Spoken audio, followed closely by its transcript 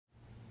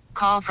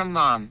Call from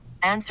mom.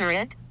 Answer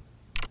it.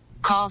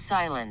 Call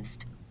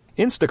silenced.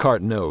 Instacart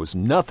knows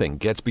nothing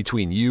gets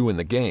between you and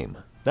the game.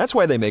 That's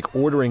why they make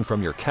ordering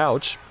from your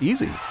couch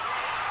easy.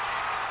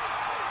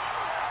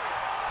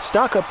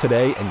 Stock up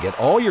today and get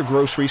all your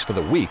groceries for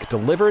the week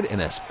delivered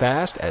in as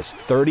fast as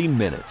 30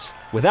 minutes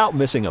without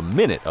missing a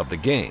minute of the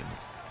game.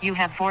 You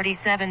have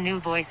 47 new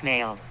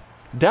voicemails.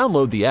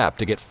 Download the app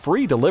to get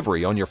free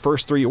delivery on your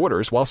first 3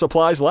 orders while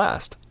supplies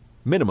last.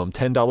 Minimum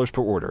 $10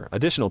 per order.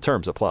 Additional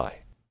terms apply.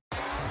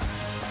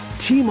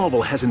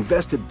 T-Mobile has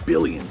invested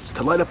billions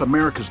to light up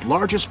America's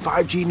largest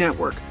 5G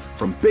network,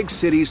 from big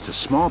cities to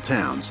small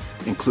towns,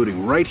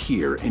 including right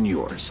here in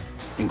yours.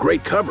 And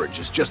great coverage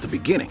is just the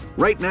beginning.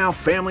 Right now,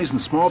 families and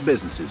small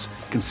businesses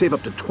can save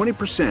up to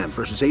 20%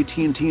 versus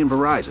AT&T and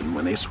Verizon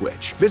when they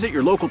switch. Visit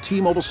your local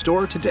T-Mobile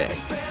store today.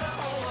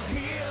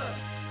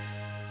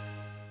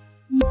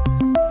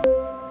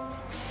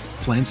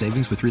 Plan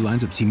savings with 3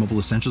 lines of T-Mobile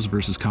Essentials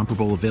versus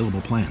comparable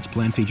available plans.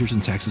 Plan features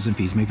and taxes and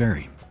fees may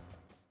vary.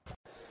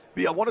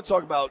 But yeah, I want to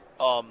talk about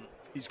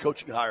these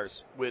coaching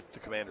hires with the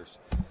Commanders.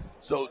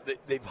 So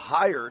they've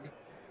hired,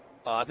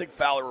 I think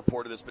Fowler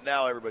reported this, but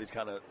now everybody's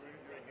kind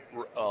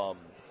of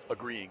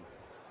agreeing.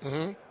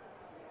 Mm-hmm.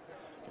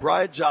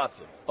 Brian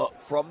Johnson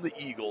from the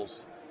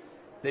Eagles.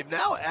 They've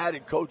now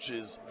added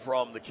coaches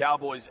from the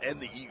Cowboys and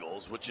the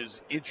Eagles, which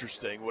is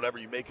interesting, whatever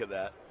you make of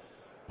that.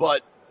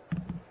 But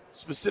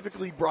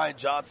specifically Brian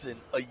Johnson,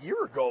 a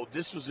year ago,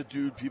 this was a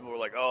dude people were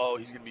like, oh,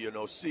 he's going to be an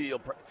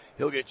OC.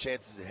 He'll get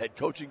chances at head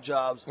coaching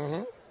jobs.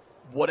 Mm-hmm.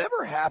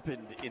 Whatever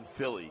happened in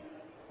Philly,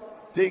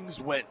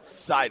 things went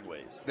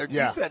sideways. Their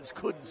defense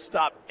couldn't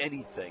stop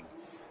anything.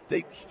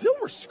 They still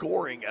were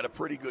scoring at a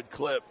pretty good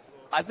clip.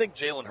 I think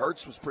Jalen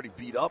Hurts was pretty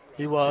beat up.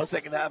 He was. The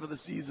second half of the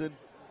season.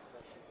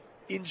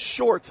 In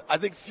short, I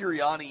think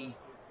Sirianni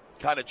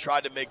kind of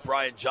tried to make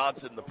Brian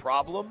Johnson the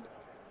problem.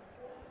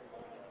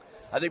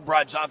 I think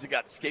Brian Johnson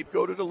got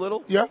scapegoated a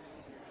little. Yeah.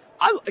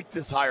 I like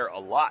this hire a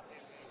lot.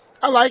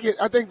 I like it.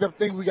 I think the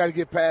thing we got to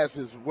get past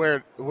is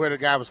where the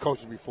guy was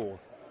coaching before.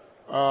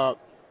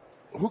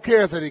 Who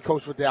cares that he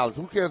coached for Dallas?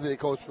 Who cares that he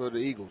coached for the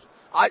Eagles?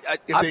 I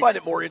find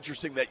it more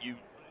interesting that you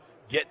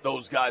get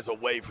those guys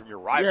away from your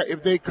rivals. Yeah,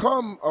 if they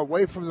come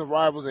away from the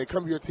rivals, they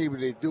come to your team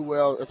and they do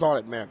well, that's all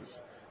that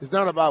matters. It's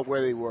not about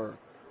where they were,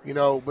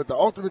 But the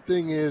ultimate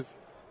thing is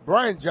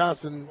Brian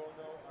Johnson.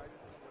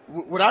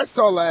 What I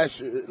saw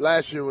last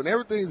year, when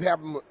everything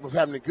was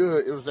happening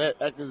good, it was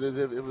acting as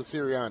if it was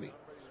Sirianni.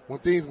 When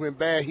things went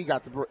bad, he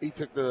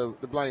took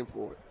the blame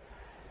for it.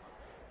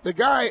 The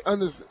guy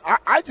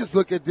I just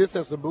look at this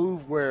as a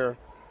move where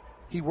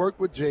he worked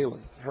with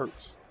Jalen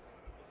Hurts,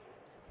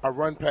 a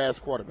run-pass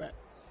quarterback.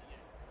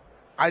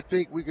 I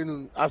think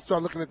I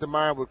start looking at the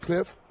mind with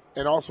Cliff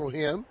and also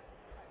him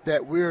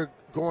that we're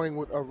going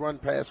with a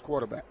run-pass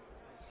quarterback.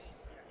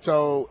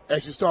 So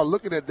as you start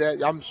looking at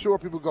that, I'm sure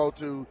people go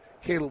to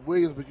Caleb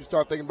Williams, but you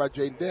start thinking about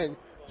Jaden Daniels.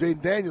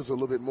 Jaden Daniels a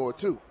little bit more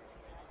too,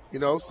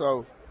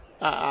 So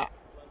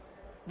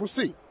we'll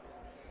see.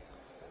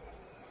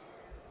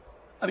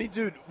 I mean,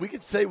 dude, we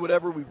could say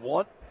whatever we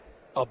want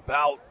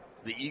about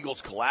the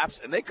Eagles'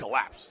 collapse, and they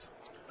collapsed.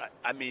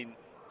 I mean,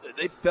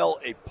 they fell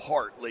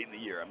apart late in the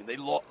year. I mean, they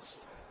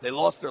lost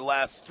their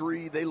last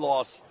 3. They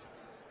lost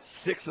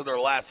 6 of their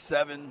last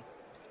 7.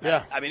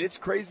 Yeah. I mean, it's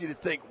crazy to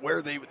think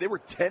where they were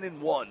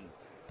 10-1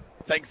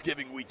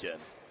 Thanksgiving weekend,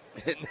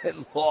 and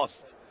then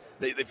lost.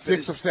 They finished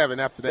 6 of 7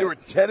 after that. They were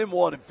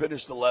 10-1 and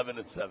finished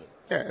 11-7.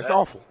 Yeah, it's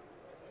awful.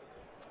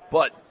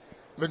 But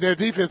their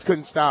defense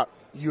couldn't stop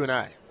you and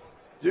I.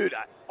 Dude,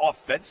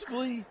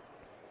 offensively,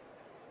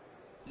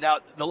 now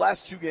the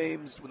last 2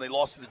 games when they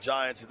lost to the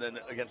Giants and then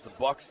against the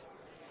Bucs,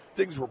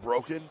 things were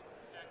broken.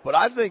 But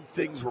I think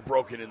things were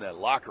broken in that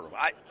locker room.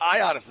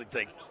 I honestly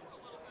think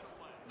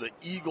the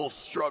Eagles'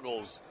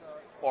 struggles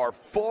are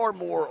far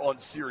more on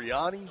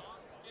Sirianni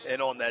and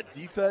on that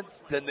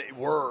defense than they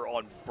were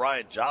on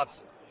Brian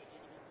Johnson.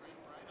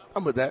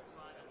 I'm with that.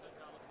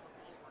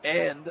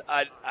 And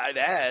I'd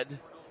add,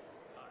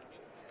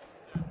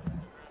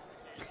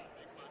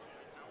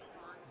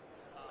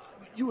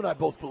 you and I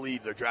both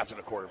believe they're drafting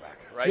a quarterback,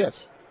 right? Yes.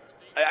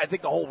 I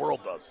think the whole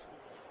world does.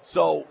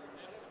 So,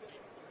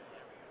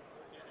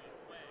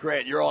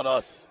 Grant, you're on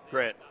us.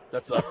 Grant,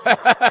 that's us.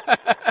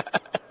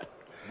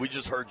 We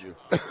just heard you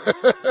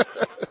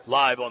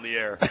live on the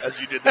air as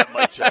you did that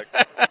mic check.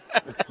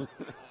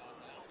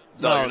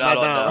 No, you're not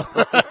on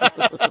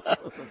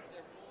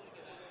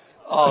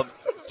now.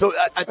 So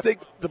I think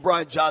the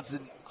Brian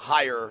Johnson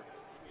hire,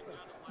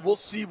 we'll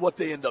see what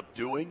they end up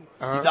doing.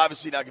 Uh-huh. He's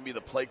obviously not going to be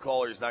the play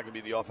caller. He's not going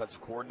to be the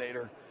offensive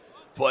coordinator.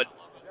 But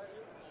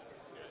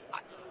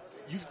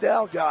you've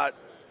now got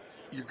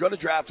 – you're going to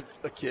draft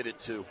a kid at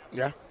 2.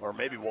 Yeah. Or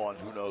maybe 1.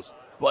 Who knows.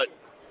 But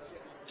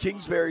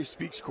Kingsbury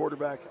speaks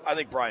quarterback. I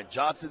think Brian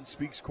Johnson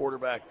speaks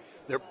quarterback.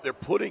 They're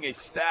putting a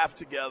staff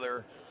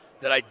together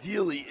that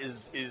ideally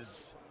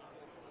is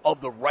of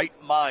the right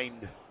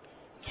mind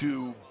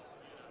to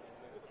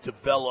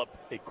develop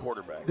a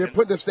quarterback. They're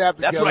putting the staff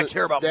together. That's what I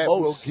care about that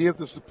most. Will give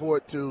the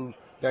support to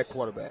that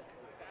quarterback.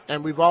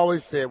 And we've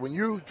always said when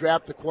you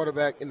draft a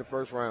quarterback in the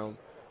first round,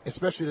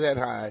 especially that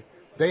high,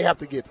 they have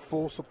to get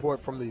full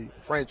support from the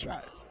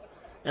franchise.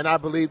 And I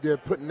believe they're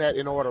putting that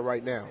in order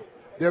right now.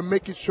 They're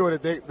making sure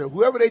that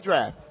whoever they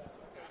draft,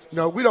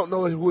 we don't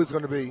know who it's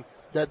going to be,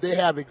 that they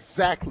have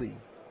exactly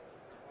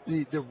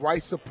the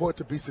right support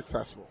to be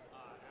successful.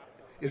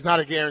 It's not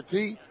a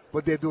guarantee,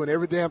 but they're doing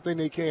every damn thing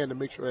they can to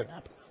make sure it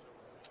happens.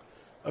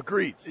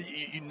 Agreed.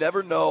 You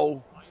never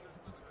know.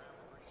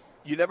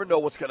 You never know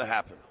what's going to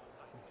happen.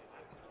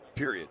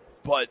 Period.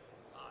 But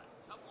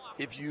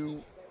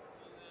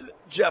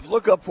Jeff,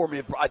 look up for me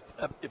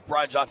if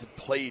Brian Johnson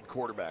played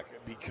quarterback,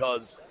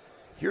 because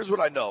here's what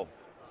I know.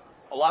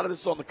 A lot of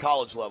this is on the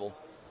college level,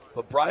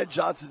 but Brian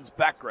Johnson's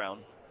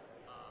background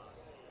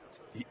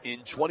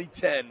in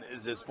 2010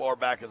 is as far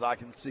back as I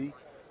can see.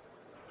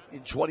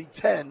 In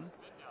 2010,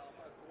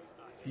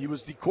 he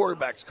was the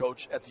quarterbacks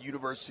coach at the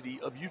University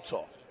of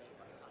Utah.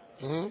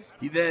 Mm-hmm.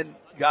 He then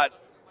got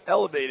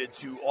elevated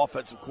to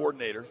offensive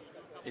coordinator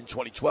in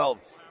 2012.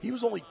 He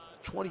was only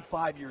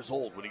 25 years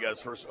old when he got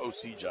his first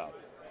OC job.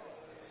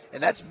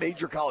 And that's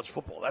major college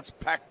football. That's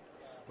Pac,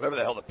 whatever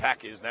the hell the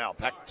Pac is now,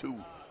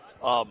 Pac-2.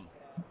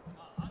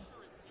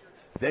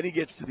 Then he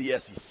gets to the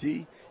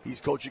SEC. He's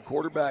coaching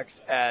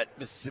quarterbacks at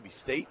Mississippi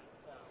State.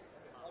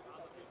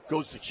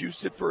 Goes to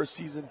Houston for a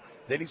season.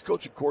 Then he's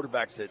coaching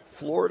quarterbacks at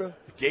Florida,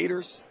 the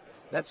Gators.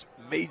 That's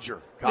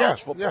major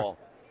college football.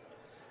 Yeah.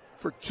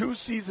 For 2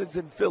 seasons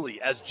in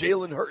Philly, as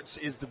Jalen Hurts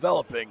is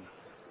developing,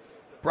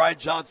 Brian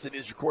Johnson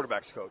is your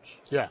quarterbacks coach.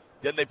 Yeah.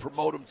 Then they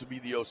promote him to be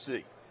the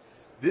OC.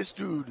 This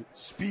dude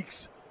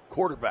speaks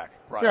quarterback,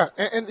 Brian.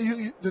 Yeah, and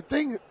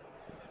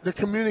the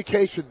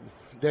communication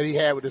that he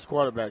had with his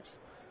quarterbacks,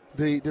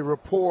 the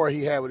rapport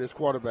he had with his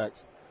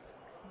quarterbacks,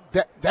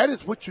 that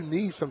is what you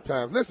need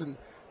sometimes. Listen,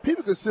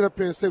 people can sit up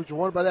here and say what you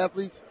want about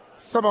athletes.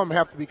 Some of them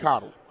have to be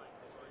coddled.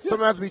 Some of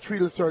them have to be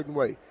treated a certain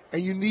way.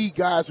 And you need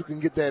guys who can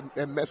get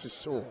that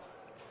message to them.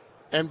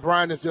 And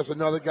Brian is just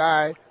another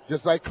guy,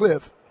 just like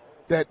Cliff,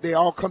 that they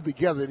all come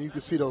together and you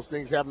can see those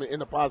things happening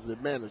in a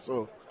positive manner.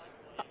 So,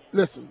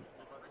 listen,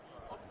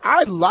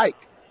 I like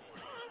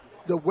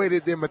the way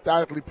that they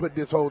methodically put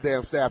this whole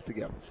damn staff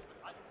together.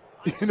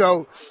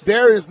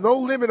 There is no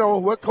limit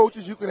on what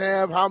coaches you can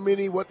have, how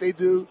many, what they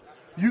do.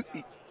 You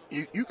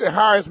can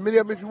hire as many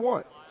of them if you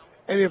want.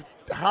 And if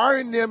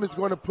hiring them is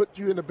going to put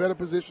you in a better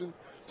position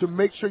to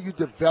make sure you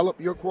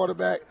develop your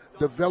quarterback,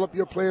 develop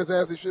your players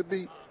as they should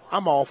be,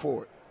 I'm all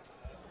for it.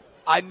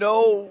 I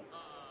know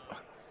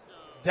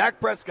Dak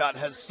Prescott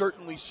has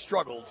certainly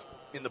struggled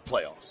in the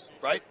playoffs,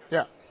 right?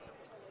 Yeah.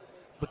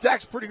 But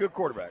Dak's a pretty good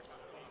quarterback.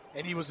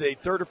 And he was a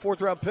 3rd or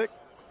 4th round pick.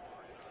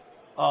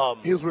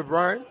 He was with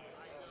Brian?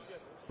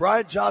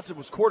 Brian Johnson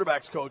was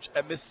quarterbacks coach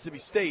at Mississippi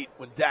State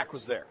when Dak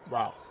was there.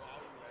 Wow.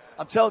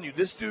 I'm telling you,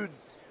 this dude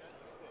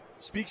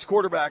speaks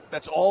quarterback.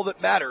 That's all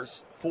that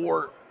matters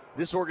for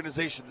this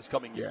organization this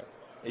coming year.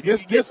 If you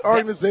get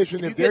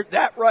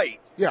that right.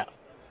 Yeah.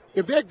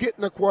 If they're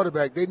getting a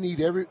quarterback, they need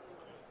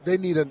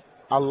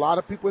a lot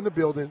of people in the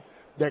building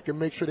that can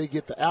make sure they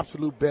get the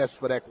absolute best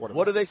for that quarterback.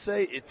 What do they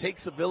say? It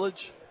takes a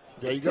village.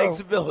 There you it go. takes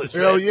a village.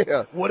 Hell right?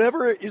 yeah.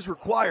 Whatever is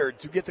required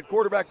to get the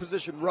quarterback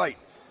position right,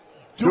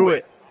 do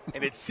it.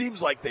 And it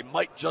seems like they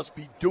might just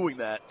be doing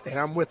that. And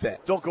I'm with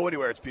that. Don't go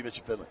anywhere. It's P. Mitch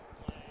and Finley.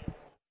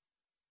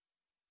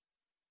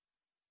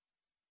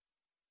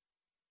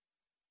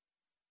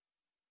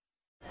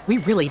 We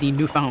really need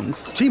new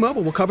phones.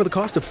 T-Mobile will cover the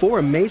cost of 4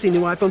 amazing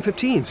new iPhone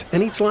 15s,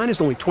 and each line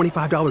is only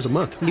 $25 a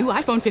month. New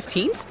iPhone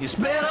 15s? It's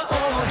better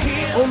over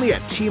here. Only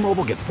at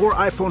T-Mobile, get 4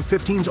 iPhone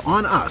 15s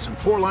on us and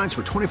 4 lines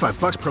for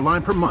 $25 per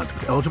line per month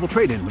with eligible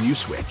trade-in when you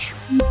switch.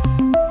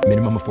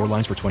 Minimum of 4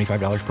 lines for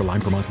 $25 per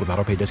line per month with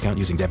autopay discount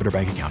using debit or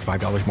bank account.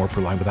 $5 more per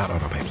line without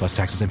autopay, plus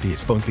taxes and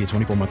fees. Phone fee at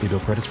 24 monthly bill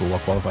credits for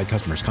well-qualified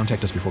customers.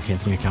 Contact us before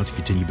canceling account to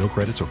continue bill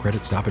credits or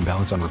credit stop and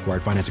balance on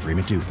required finance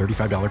agreement due.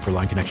 $35 per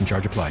line connection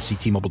charge applies. See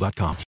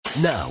T-Mobile.com.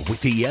 Now,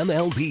 with the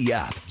MLB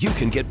app, you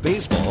can get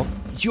baseball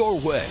your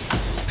way.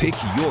 Pick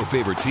your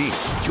favorite team,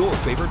 your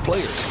favorite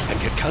players, and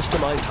get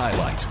customized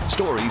highlights,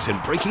 stories,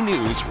 and breaking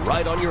news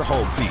right on your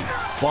home feed.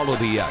 Follow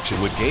the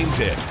action with Game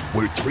Tip,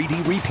 where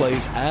 3D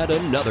replays add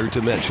another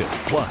dimension.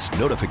 Plus,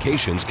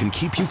 notifications can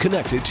keep you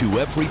connected to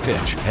every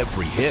pitch,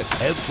 every hit,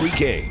 every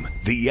game.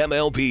 The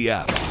MLB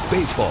app.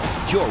 Baseball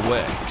your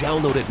way.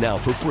 Download it now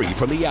for free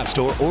from the App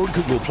Store or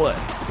Google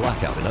Play.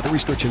 Blackout and other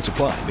restrictions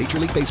apply. Major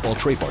League Baseball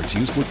trademarks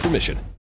used with permission.